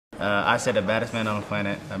I said the baddest man on the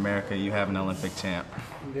planet, America, you have an Olympic champ.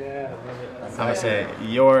 Yeah, I love it. I'm going to say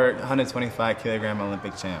you're 125 kilogram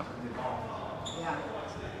Olympic champ.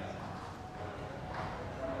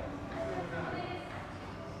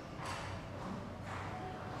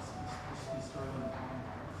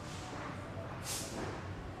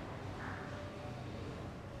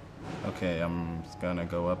 Okay, I'm just gonna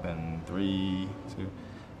go up in 3, 2.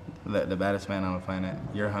 The baddest man on the planet.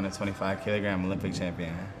 You're 125 kilogram Olympic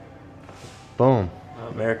champion. Boom.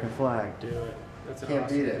 American flag. Do it. That's an Can't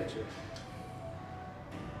awesome beat it. picture.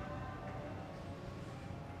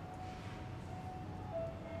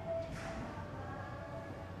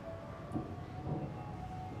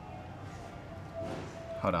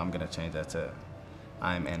 Hold on, I'm gonna change that to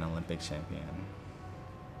I'm an Olympic champion.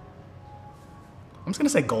 I'm just gonna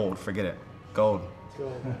say gold, forget it. Gold.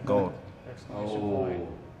 Go. Gold. Exclamation point.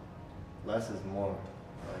 Less is more.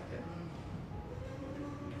 I like it.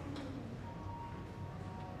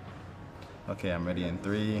 Okay, I'm ready in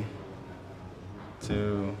 3,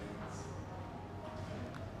 2,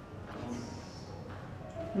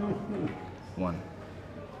 1.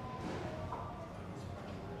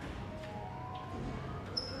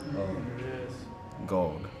 There it is.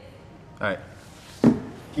 Gold. All right.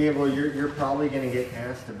 Gable, you're probably going to get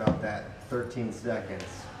asked about that 13 seconds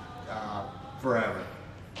forever.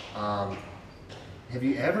 Have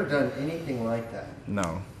you ever done anything like that?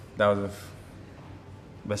 No, that was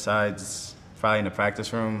besides probably in the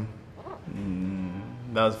practice room.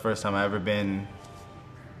 That was the first time I ever been.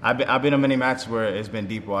 I've been in many matches where it's been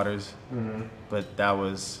deep waters, but that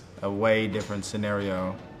was a way different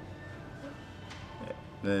scenario.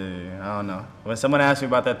 I don't know. When someone asked me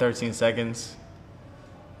about that 13 seconds,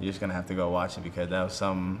 you're just gonna have to go watch it because that was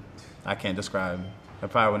something I can't describe. I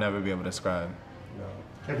probably will never be able to describe. No.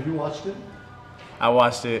 Have you watched it? I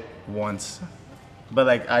watched it once, but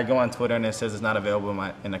like I go on Twitter and it says it's not available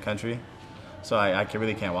in the country, so I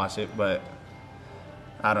really can't watch it. But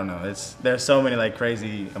I don't know. There's so many like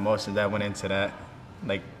crazy emotions that went into that,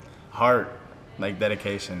 like heart, like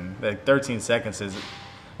dedication. Like 13 seconds is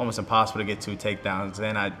almost impossible to get 2 takedowns,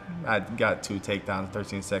 and I got 2 takedowns,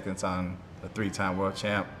 13 seconds on a 3-time world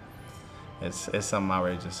champ. It's something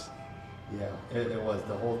outrageous. Yeah, it was.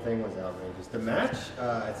 The whole thing was outrageous. The match,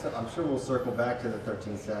 I'm sure we'll circle back to the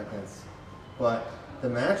 13 seconds, but the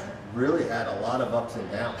match really had a lot of ups and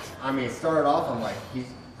downs. I mean, it started off, I'm like,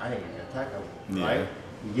 I think he's going to tackle him, Yeah. right?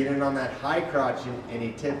 You get in on that high crotch and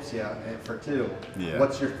he tips you for 2. Yeah.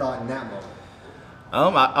 What's your thought in that moment?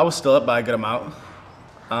 I was still up by a good amount.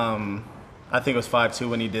 I think it was 5-2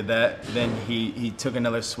 when he did that. Then he took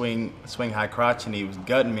another swing high crotch, and he was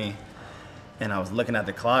gutting me. And I was looking at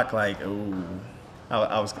the clock like, ooh.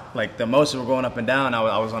 I was like, the emotions were going up and down.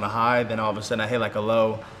 I was on a high. Then all of a sudden I hit like a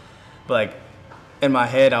low. But like in my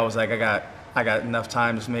head, I was like, I got enough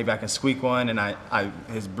time. Just maybe I can squeak one. And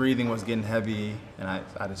his breathing was getting heavy, and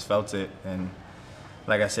I just felt it. And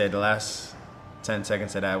like I said, the last 10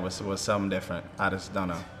 seconds of that was something different. I just don't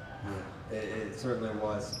know. Yeah, it certainly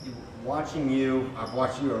was. Watching you, I've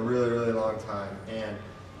watched you a really, really long time, and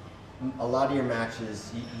a lot of your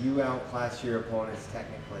matches, you outclass your opponents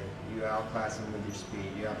technically. You outclass them with your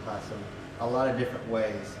speed. You outclass them a lot of different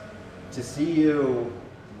ways. To see you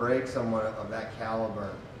break someone of that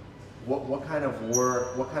caliber, what kind of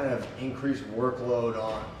work, what kind of increased workload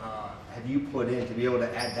have you put in to be able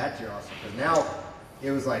to add that to your arsenal? Because now it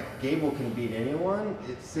was like Gable can beat anyone.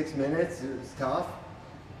 It's 6 minutes. It's tough.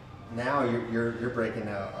 Now you're breaking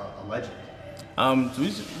a legend.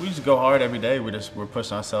 We just go hard every day. We're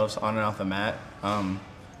pushing ourselves on and off the mat.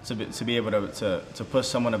 To be able to push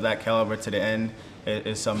someone of that caliber to the end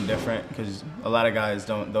is something different, because a lot of guys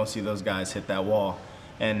don't see those guys hit that wall.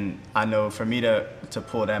 And I know for me to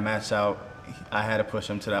pull that match out, I had to push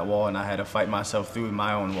him to that wall, and I had to fight myself through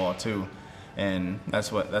my own wall too. And that's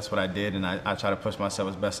what I did, and I try to push myself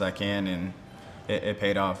as best I can, and it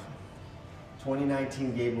paid off.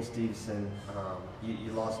 2019 Gable Steveson,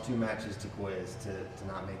 you lost 2 matches to Quiz to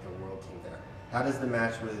not make the world team there. How does the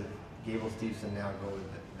match with Gable Steveson now go with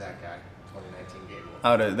that guy, 2019 Gable?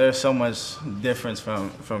 Oh, there's so much difference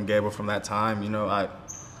from Gable from that time. You know, I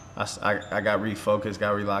got refocused,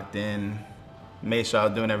 got relocked in, made sure I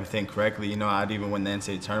was doing everything correctly. You know, I'd even win the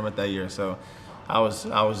NCAA tournament that year, so I was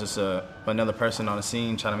just another person on the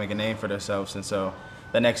scene trying to make a name for themselves. And so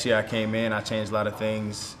the next year I came in, I changed a lot of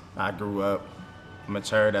things. I grew up,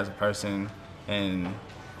 matured as a person, and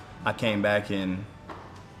I came back and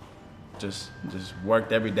just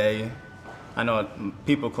worked every day. I know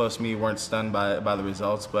people close to me weren't stunned by the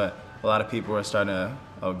results, but a lot of people were starting to,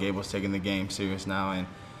 oh, Gable's taking the game serious now. And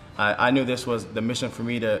I knew this was the mission for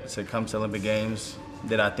me to come to Olympic Games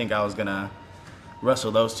did I think I was gonna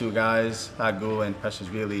wrestle those two guys, Agu and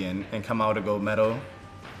Peshashvili, and come out with a gold medal.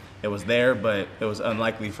 It was there, but it was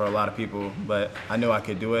unlikely for a lot of people. But I knew I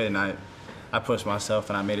could do it, and I pushed myself,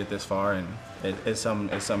 and I made it this far. And it's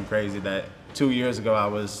something crazy that 2 years ago I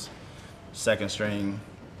was second string,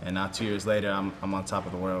 and now 2 years later I'm on top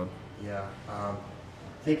of the world. Yeah.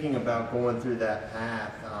 Thinking about going through that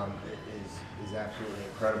path is absolutely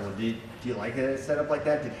incredible. Do you like it set up like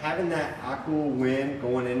that? Did having that Aku win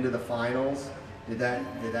going into the finals, did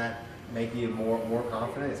that make you more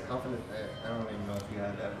confident? Is confident? I don't even know if you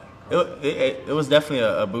had that. It was definitely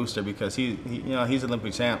a booster because he's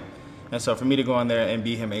Olympic champ, and so for me to go on there and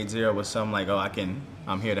beat him 8-0 was something like,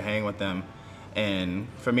 I'm here to hang with them, and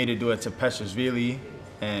for me to do it to Peshashvili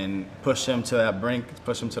and push him to that brink,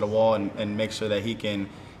 push him to the wall, and make sure that he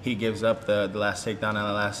gives up the last takedown in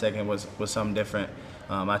the last second was something different.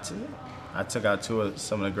 I took out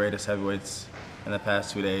some of the greatest heavyweights in the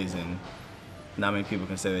past 2 days, and not many people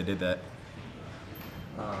can say they did that.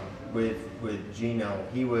 With Gino,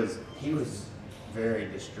 he was very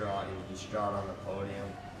distraught. He was distraught on the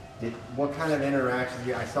podium. What kind of interactions?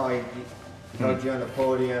 I saw he hugged you on the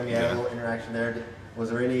podium. You had a little interaction there.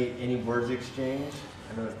 Was there any words exchanged?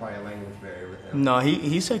 I know there's probably a language barrier with him. No,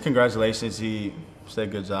 he said congratulations. He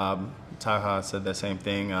said good job. Taha said the same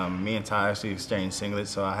thing. Me and Ty actually exchanged singlets,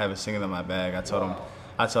 so I have a singlet in my bag. I told him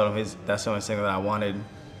that's the only singlet I wanted,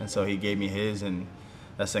 and so he gave me his, and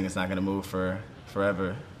that singlet's not gonna move for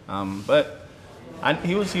forever. But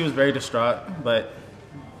he was very distraught, but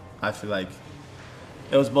I feel like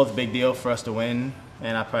it was both a big deal for us to win,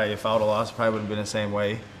 and if I would have lost, probably would have been the same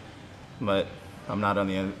way. But I'm not on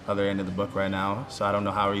the other end of the book right now, so I don't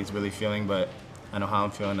know how he's really feeling, but I know how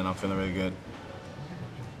I'm feeling, and I'm feeling really good.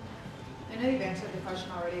 I know you've answered the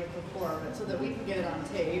question already before, but so that we can get it on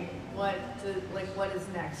tape, what is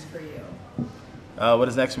next for you? What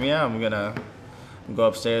is next for me? I'm gonna go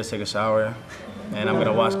upstairs, take a shower, and I'm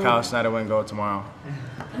gonna watch Kyle Snyder win gold tomorrow.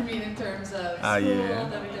 I mean, in terms of school, Yeah.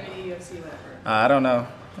 WWE, UFC, whatever. I don't know.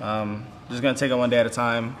 Just gonna take it one day at a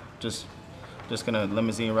time. Just gonna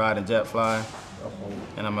limousine ride and jet fly,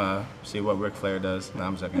 and I'm gonna see what Ric Flair does. No,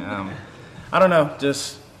 I'm joking. I don't know.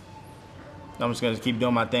 I'm just gonna keep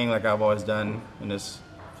doing my thing like I've always done, and just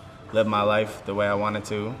live my life the way I wanted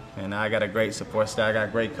to. And I got a great support staff. I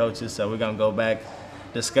got great coaches, so we're gonna go back,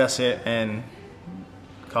 discuss it, and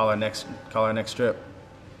call our next trip.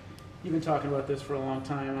 You've been talking about this for a long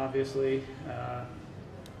time, obviously.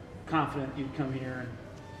 Confident you'd come here and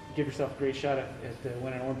give yourself a great shot at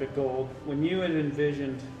winning Olympic gold. When you had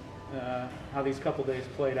envisioned how these couple days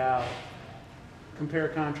played out, compare,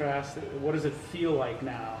 contrast, what does it feel like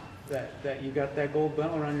now that you got that gold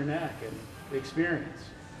medal around your neck and the experience?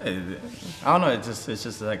 I don't know. It's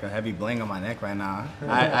just like a heavy bling on my neck right now.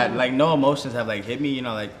 I like no emotions have like hit me.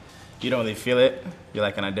 Like you don't really feel it. You're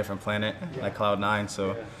like on a different planet, like Cloud 9.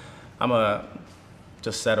 So I'm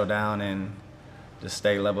just settle down and just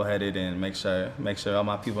stay level-headed and make sure all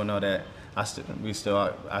my people know that I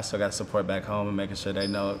still got support back home, and making sure they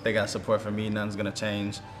know they got support from me. Nothing's gonna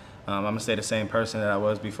change. I'm gonna stay the same person that I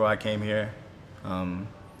was before I came here.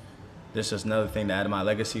 This is just another thing to add to my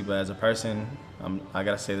legacy. But as a person, I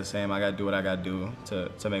gotta stay the same. I gotta do what I gotta do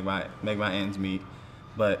to make my ends meet.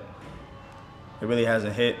 But it really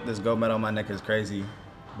hasn't hit. This gold medal on my neck is crazy.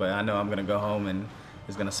 But I know I'm gonna go home and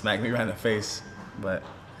it's gonna smack me right in the face. But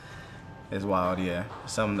it's wild, yeah.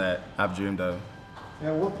 It's something that I've dreamed of.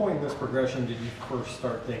 At what point in this progression did you first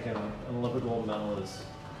start thinking an Olympic gold medal is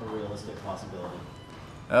a realistic possibility?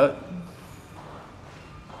 I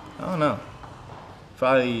don't know.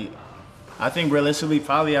 Probably, I think realistically,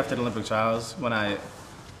 probably after the Olympic trials, when I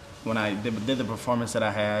did the performance that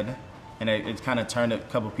I had, and it kind of turned a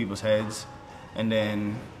couple people's heads, and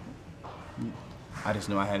then I just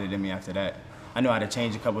knew I had it in me after that. I knew I had to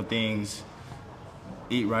change a couple things,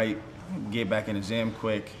 eat right, get back in the gym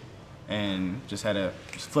quick, and just had to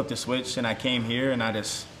flip the switch. And I came here, and I've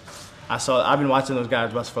been watching those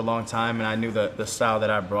guys wrestle for a long time, and I knew the style that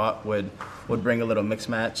I brought would bring a little mixed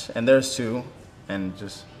match. And there's two, and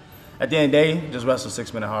just at the end of the day, just wrestle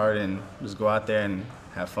 6 minute hard and just go out there and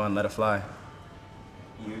have fun, let it fly.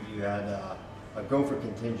 You had a Gopher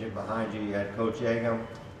contingent behind you. You had Coach Yagam,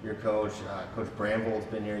 your coach. Coach Bramvold's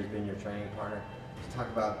been here. He's been your training partner. Just talk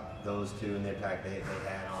about those two and the impact they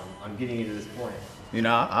had on getting you to this point.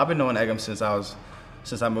 I've been knowing Eggum since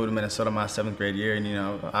I moved to Minnesota my 7th grade year, and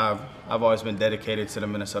I've always been dedicated to the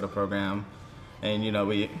Minnesota program, and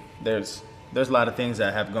there's a lot of things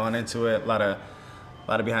that have gone into it, a lot of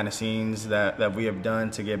behind the scenes that we have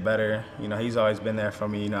done to get better. He's always been there for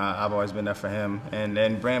me. I've always been there for him. And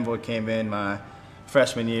then Bramble came in my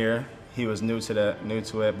freshman year. he was new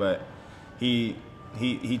to it, but he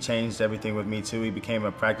changed everything with me too. He became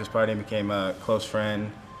a practice partner, became a close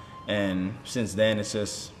friend, and since then it's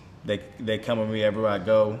just they come with me everywhere I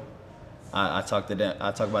go. I talk to them.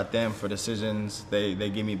 I talk about them for decisions. They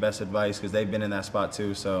give me best advice because they've been in that spot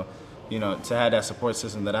too. So, you know, to have that support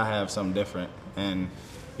system that I have, something different. And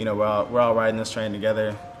you know, we're all riding this train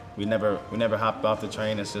together. We never hopped off the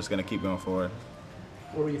train. It's just gonna keep going forward.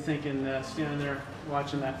 What were you thinking standing there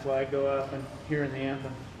watching that flag go up and hearing the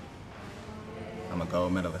anthem? I'm a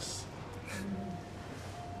gold medalist.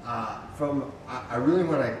 I really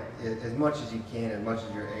want to, as much as you can, as much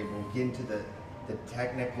as you're able, get into the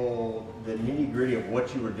technical, the nitty gritty of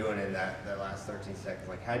what you were doing in that last 13 seconds.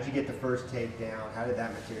 Like, how did you get the first takedown? How did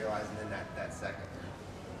that materialize? And then that second?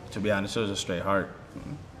 To be honest, it was a straight heart.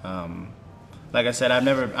 Like I said, I've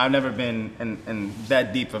never been in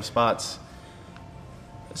that deep of spots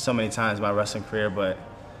so many times in my wrestling career, but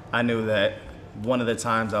I knew that one of the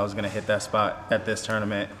times I was gonna hit that spot at this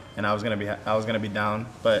tournament, and I was gonna be down.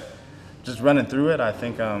 But just running through it, I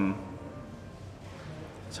think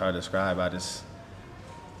it's hard to describe.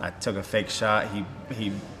 I took a fake shot.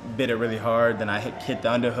 He bit it really hard. Then I hit the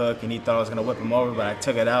underhook, and he thought I was gonna whip him over, but I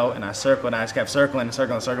took it out and I circled. And I just kept circling,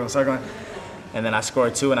 and then I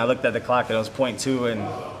scored 2. And I looked at the clock, and it was .2, and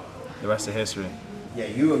the rest is history. Yeah,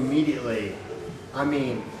 you immediately, I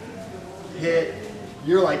mean, hit.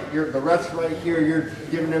 You're the ref's right here. You're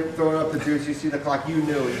giving him, throwing up the juice. You see the clock. You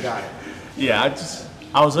knew you got it. Yeah,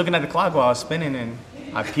 I was looking at the clock while I was spinning, and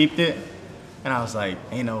I peeped it, and I was like,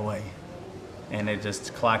 ain't no way. And it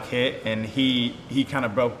just clock hit, and he kind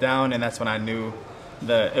of broke down, and that's when I knew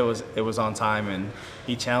that it was on time, and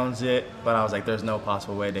he challenged it, but I was like, there's no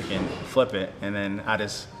possible way they can flip it. And then I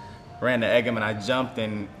just ran to egg him, and I jumped,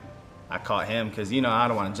 and I caught him because, you know, I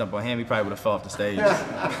don't want to jump on him. He probably would have fell off the stage.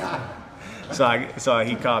 So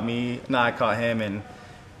he caught me. No, I caught him, and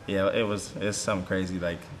yeah, it's something crazy,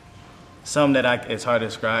 like something that it's hard to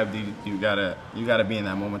describe. You gotta be in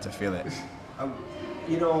that moment to feel it.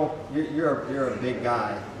 You know, you're a big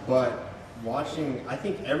guy, but watching, I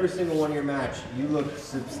think every single one of your match, you look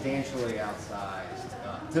substantially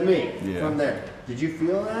outsized to me. Yeah. From there, did you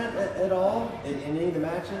feel that at all in any of the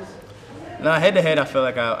matches? No, head to head, I feel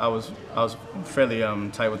like I was fairly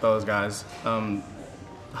tight with those guys.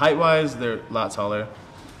 Height-wise, they're a lot taller,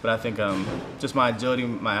 but I think just my agility,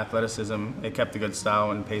 my athleticism, it kept a good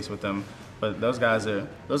style and pace with them. But those guys are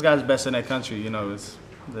best in their country. You know,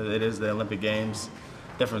 it is the Olympic Games,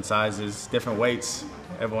 different sizes, different weights.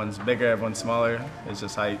 Everyone's bigger, everyone's smaller. It's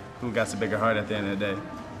just height. Who got the bigger heart at the end of the day?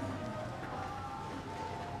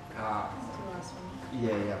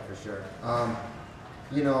 Yeah, for sure.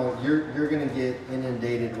 You know, you're gonna get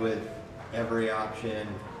inundated with every option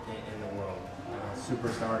in the world.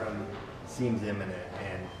 Superstardom seems imminent,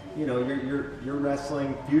 and you know your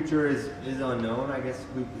wrestling future is unknown. I guess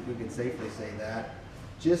we could safely say that.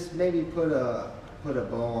 Just maybe put a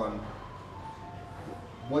bow on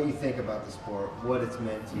what you think about the sport, what it's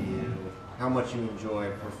meant to you, how much you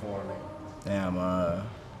enjoy performing. Damn,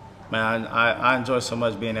 man, I enjoy so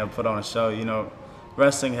much being able to put on a show. You know,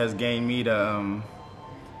 wrestling has gained me the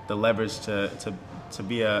leverage to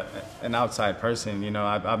be an outside person. You know,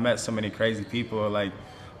 I've met so many crazy people like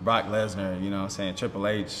Brock Lesnar, you know what I'm saying, Triple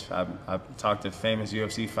H. I've talked to famous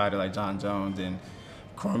UFC fighter like John Jones, and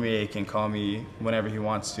Cormier can call me whenever he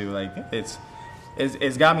wants to. Like,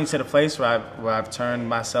 it's got me to the place where I've turned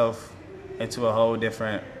myself into a whole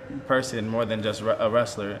different person, more than just a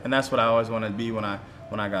wrestler. And that's what I always wanted to be when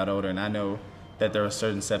I got older. And I know that there are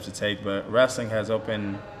certain steps to take, but wrestling has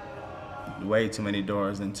opened way too many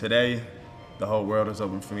doors. And today, the whole world is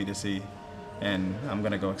open for me to see, and I'm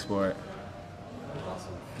gonna go explore it.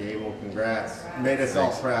 Awesome. Gable, congrats. Made us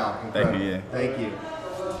all proud. Thank you. Yeah. Thank you.